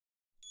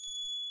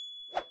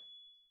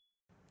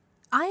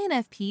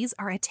INFPs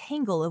are a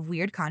tangle of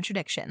weird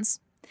contradictions.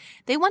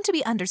 They want to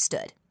be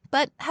understood,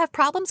 but have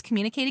problems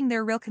communicating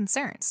their real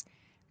concerns.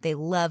 They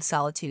love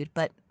solitude,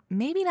 but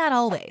maybe not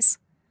always.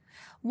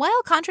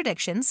 While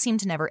contradictions seem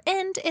to never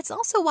end, it's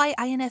also why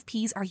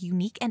INFPs are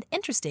unique and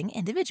interesting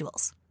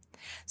individuals.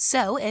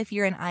 So, if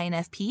you're an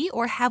INFP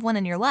or have one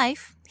in your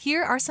life,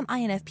 here are some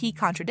INFP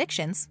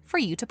contradictions for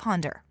you to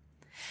ponder.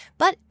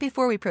 But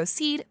before we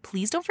proceed,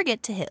 please don't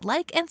forget to hit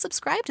like and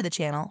subscribe to the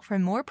channel for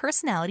more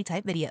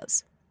personality-type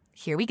videos.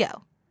 Here we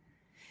go.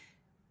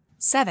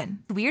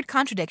 7. Weird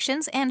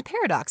contradictions and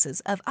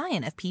paradoxes of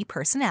INFP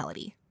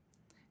personality.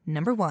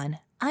 Number 1.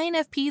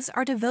 INFPs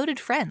are devoted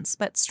friends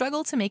but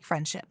struggle to make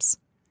friendships.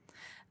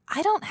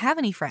 I don't have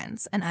any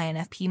friends, an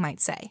INFP might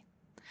say.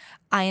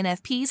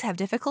 INFPs have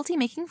difficulty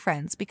making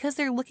friends because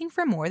they're looking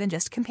for more than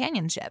just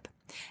companionship.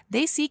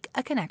 They seek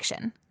a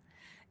connection.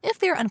 If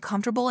they're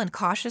uncomfortable and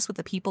cautious with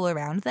the people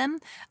around them,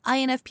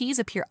 INFPs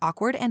appear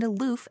awkward and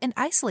aloof and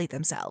isolate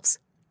themselves.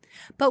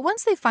 But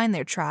once they find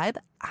their tribe,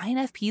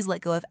 INFPs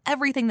let go of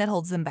everything that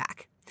holds them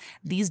back.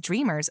 These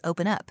dreamers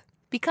open up,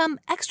 become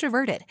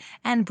extroverted,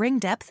 and bring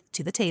depth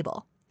to the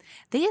table.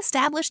 They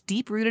establish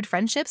deep-rooted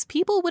friendships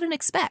people wouldn't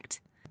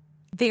expect.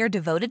 They are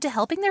devoted to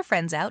helping their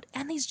friends out,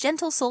 and these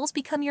gentle souls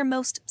become your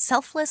most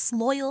selfless,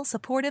 loyal,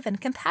 supportive, and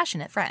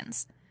compassionate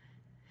friends.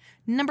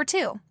 Number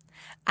 2.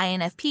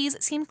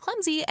 INFPs seem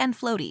clumsy and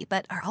floaty,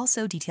 but are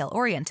also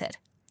detail-oriented.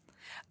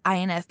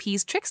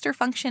 INFP's trickster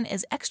function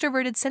is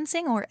extroverted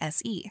sensing, or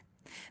SE.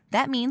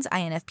 That means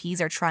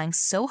INFPs are trying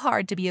so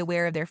hard to be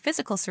aware of their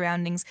physical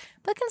surroundings,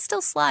 but can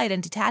still slide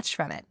and detach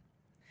from it.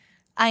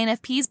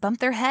 INFPs bump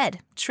their head,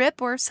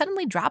 trip, or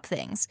suddenly drop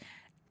things.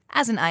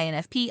 As an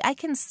INFP, I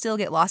can still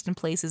get lost in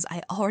places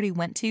I already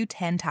went to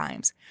 10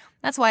 times.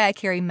 That's why I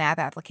carry map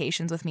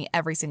applications with me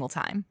every single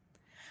time.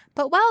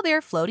 But while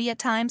they're floaty at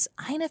times,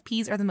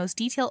 INFPs are the most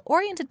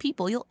detail-oriented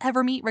people you'll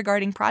ever meet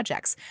regarding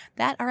projects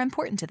that are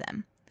important to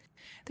them.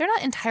 They're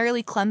not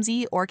entirely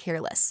clumsy or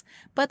careless,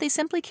 but they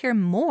simply care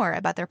more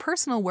about their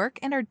personal work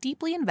and are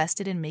deeply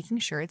invested in making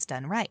sure it's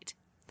done right.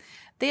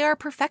 They are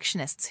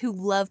perfectionists who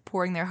love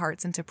pouring their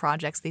hearts into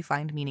projects they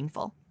find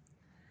meaningful.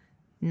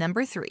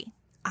 Number 3.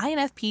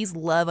 INFPs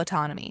love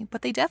autonomy,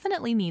 but they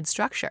definitely need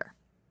structure.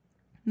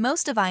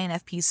 Most of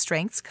INFP's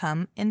strengths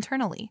come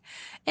internally: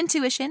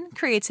 intuition,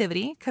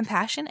 creativity,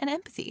 compassion, and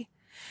empathy.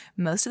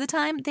 Most of the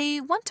time, they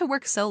want to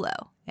work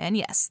solo, and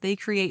yes, they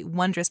create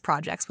wondrous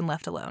projects when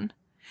left alone.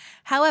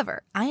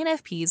 However,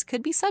 INFPs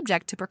could be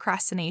subject to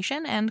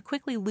procrastination and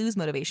quickly lose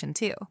motivation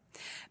too.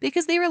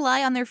 Because they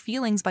rely on their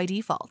feelings by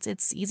default,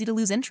 it's easy to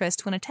lose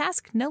interest when a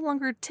task no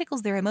longer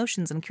tickles their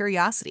emotions and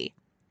curiosity.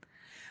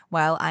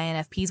 While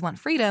INFPs want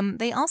freedom,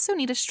 they also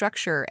need a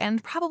structure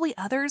and probably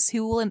others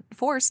who will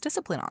enforce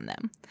discipline on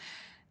them.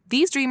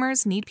 These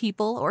dreamers need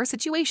people or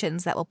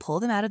situations that will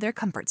pull them out of their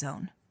comfort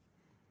zone.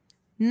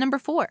 Number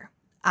 4.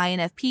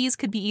 INFPs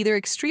could be either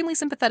extremely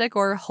sympathetic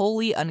or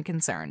wholly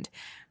unconcerned.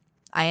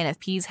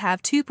 INFPs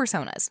have 2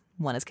 personas.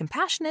 One is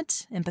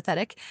compassionate,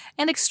 empathetic,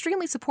 and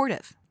extremely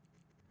supportive.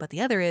 But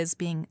the other is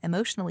being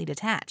emotionally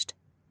detached.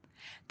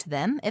 To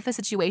them, if a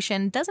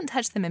situation doesn't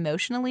touch them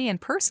emotionally and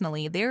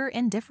personally, they're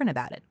indifferent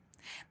about it.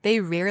 They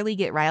rarely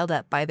get riled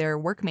up by their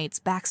workmates'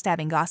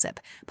 backstabbing gossip,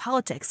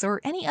 politics,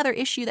 or any other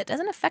issue that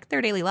doesn't affect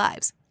their daily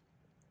lives.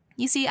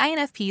 You see,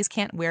 INFPs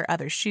can't wear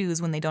others'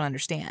 shoes when they don't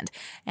understand,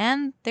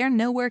 and they're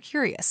nowhere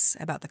curious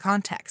about the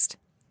context.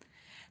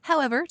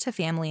 However, to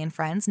family and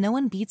friends, no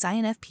one beats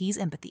INFPs'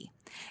 empathy.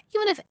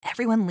 Even if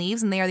everyone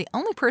leaves and they are the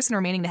only person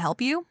remaining to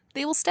help you,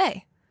 they will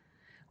stay.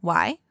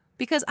 Why?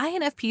 Because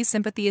INFP's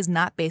sympathy is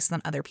not based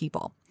on other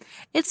people.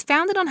 It's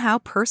founded on how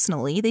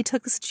personally they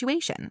took the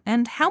situation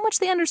and how much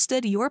they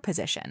understood your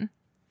position.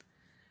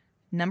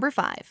 Number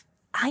 5.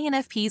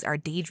 INFPs are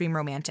daydream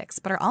romantics,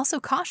 but are also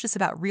cautious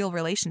about real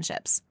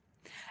relationships.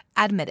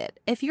 Admit it,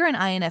 if you're an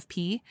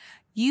INFP,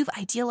 you've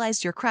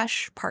idealized your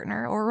crush,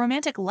 partner, or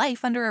romantic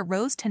life under a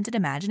rose-tinted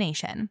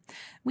imagination.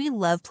 We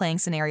love playing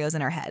scenarios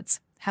in our heads.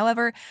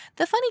 However,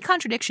 the funny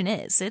contradiction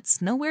is,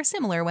 it's nowhere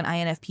similar when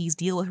INFPs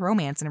deal with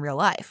romance in real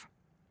life.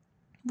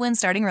 When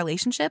starting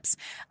relationships,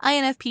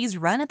 INFPs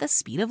run at the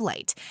speed of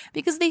light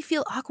because they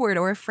feel awkward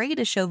or afraid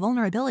to show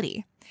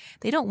vulnerability.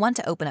 They don't want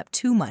to open up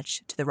too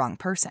much to the wrong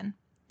person.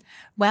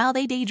 While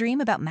they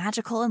daydream about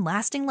magical and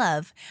lasting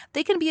love,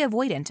 they can be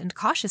avoidant and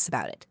cautious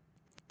about it.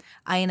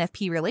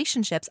 INFP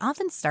relationships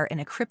often start in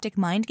a cryptic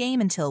mind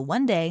game until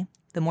one day,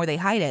 the more they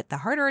hide it, the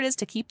harder it is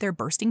to keep their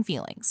bursting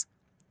feelings.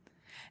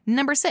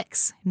 Number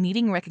 6.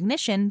 Needing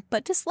recognition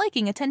but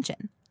disliking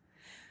attention.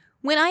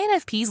 When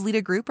INFPs lead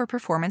a group or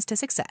performance to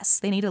success,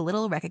 they need a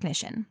little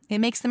recognition. It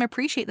makes them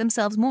appreciate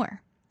themselves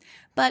more.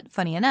 But,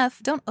 funny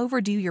enough, don't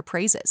overdo your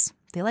praises.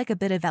 They like a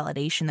bit of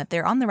validation that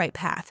they're on the right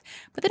path,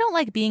 but they don't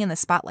like being in the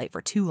spotlight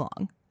for too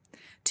long.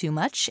 Too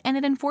much, and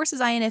it enforces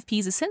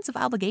INFPs a sense of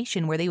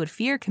obligation where they would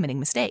fear committing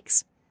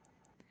mistakes.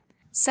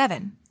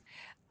 7.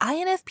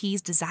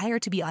 INFPs desire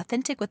to be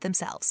authentic with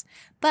themselves,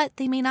 but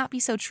they may not be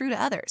so true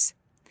to others.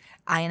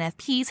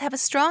 INFPs have a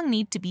strong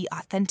need to be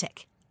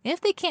authentic.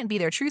 If they can't be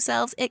their true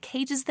selves, it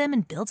cages them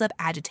and builds up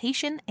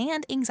agitation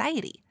and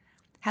anxiety.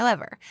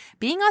 However,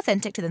 being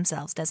authentic to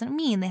themselves doesn't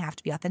mean they have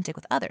to be authentic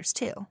with others,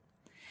 too.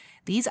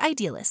 These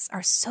idealists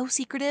are so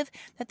secretive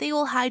that they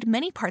will hide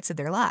many parts of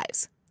their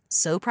lives,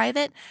 so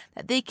private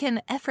that they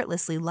can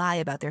effortlessly lie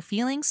about their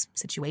feelings,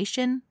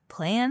 situation,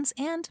 plans,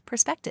 and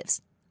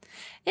perspectives.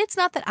 It's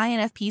not that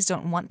INFPs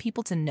don't want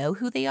people to know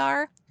who they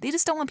are, they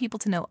just don't want people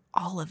to know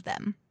all of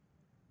them.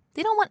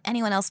 They don't want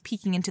anyone else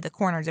peeking into the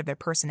corners of their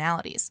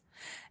personalities.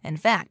 In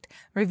fact,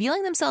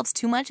 revealing themselves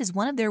too much is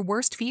one of their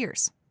worst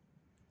fears.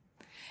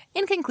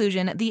 In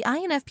conclusion, the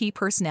INFP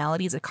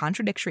personality is a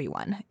contradictory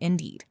one,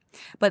 indeed.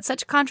 But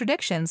such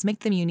contradictions make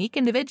them unique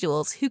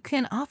individuals who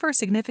can offer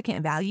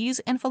significant values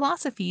and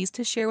philosophies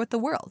to share with the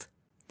world.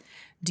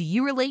 Do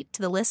you relate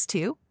to the list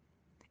too?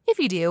 If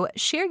you do,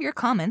 share your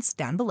comments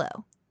down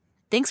below.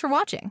 Thanks for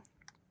watching.